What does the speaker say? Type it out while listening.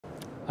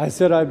I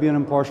said I'd be an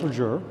impartial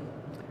juror.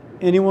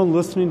 Anyone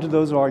listening to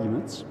those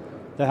arguments,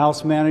 the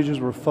House managers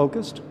were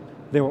focused,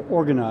 they were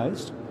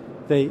organized,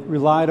 they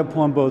relied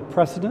upon both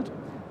precedent,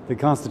 the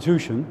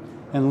Constitution,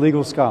 and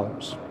legal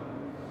scholars.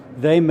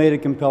 They made a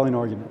compelling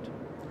argument.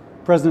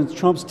 President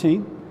Trump's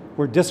team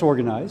were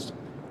disorganized.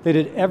 They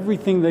did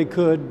everything they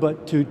could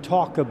but to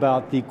talk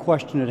about the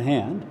question at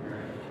hand.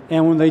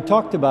 And when they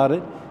talked about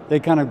it, they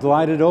kind of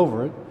glided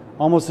over it,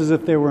 almost as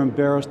if they were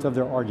embarrassed of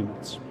their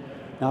arguments.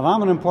 Now, if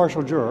I'm an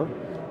impartial juror,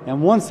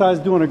 and one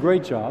side's doing a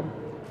great job,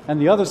 and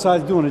the other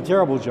side's doing a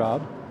terrible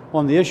job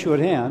on the issue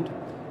at hand,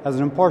 as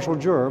an impartial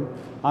juror,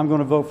 I'm going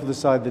to vote for the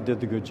side that did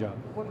the good job.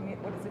 What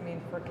does it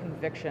mean for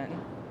conviction?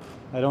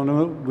 I don't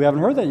know. We haven't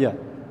heard that yet.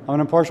 I'm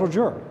an impartial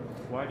juror.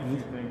 Why do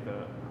you think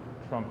the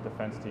Trump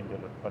defense team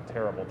did a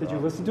terrible job? Did you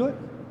listen to it?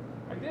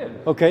 I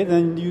did. Okay,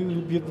 then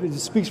it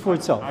speaks for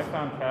itself. I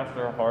found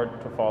Castor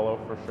hard to follow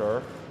for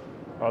sure.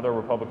 Other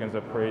Republicans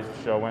have praised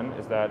Chauvin.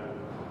 Is that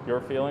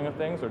your feeling of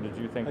things, or did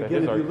you think that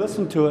Again, his if you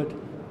listen to it,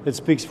 it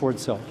speaks for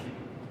itself.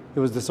 It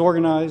was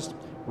disorganized,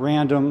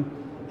 random,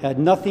 had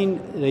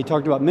nothing. They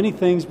talked about many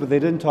things, but they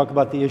didn't talk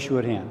about the issue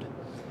at hand.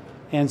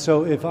 And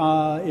so if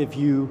I'm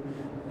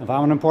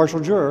an impartial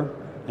juror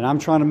and I'm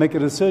trying to make a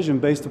decision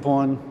based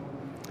upon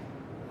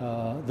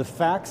the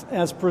facts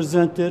as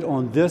presented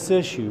on this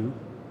issue,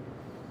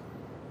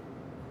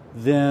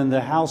 then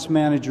the House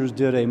managers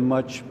did a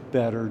much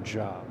better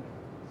job.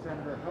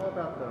 Senator, how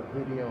about the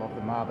video of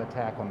the mob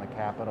attack on the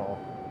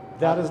Capitol?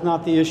 That is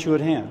not the issue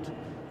at hand.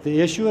 The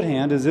issue at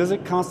hand is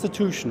it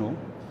constitutional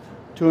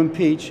to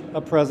impeach a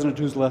president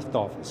who's left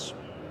office?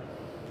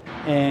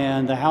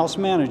 And the House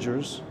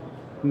managers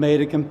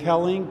made a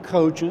compelling,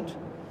 cogent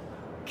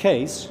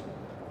case,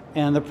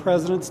 and the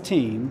president's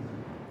team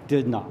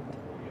did not.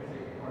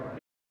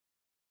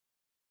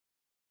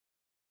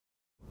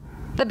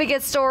 The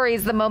biggest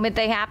stories the moment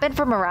they happen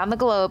from around the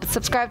globe.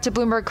 Subscribe to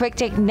Bloomberg Quick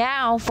Take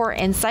now for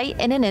insight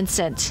in an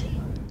instant.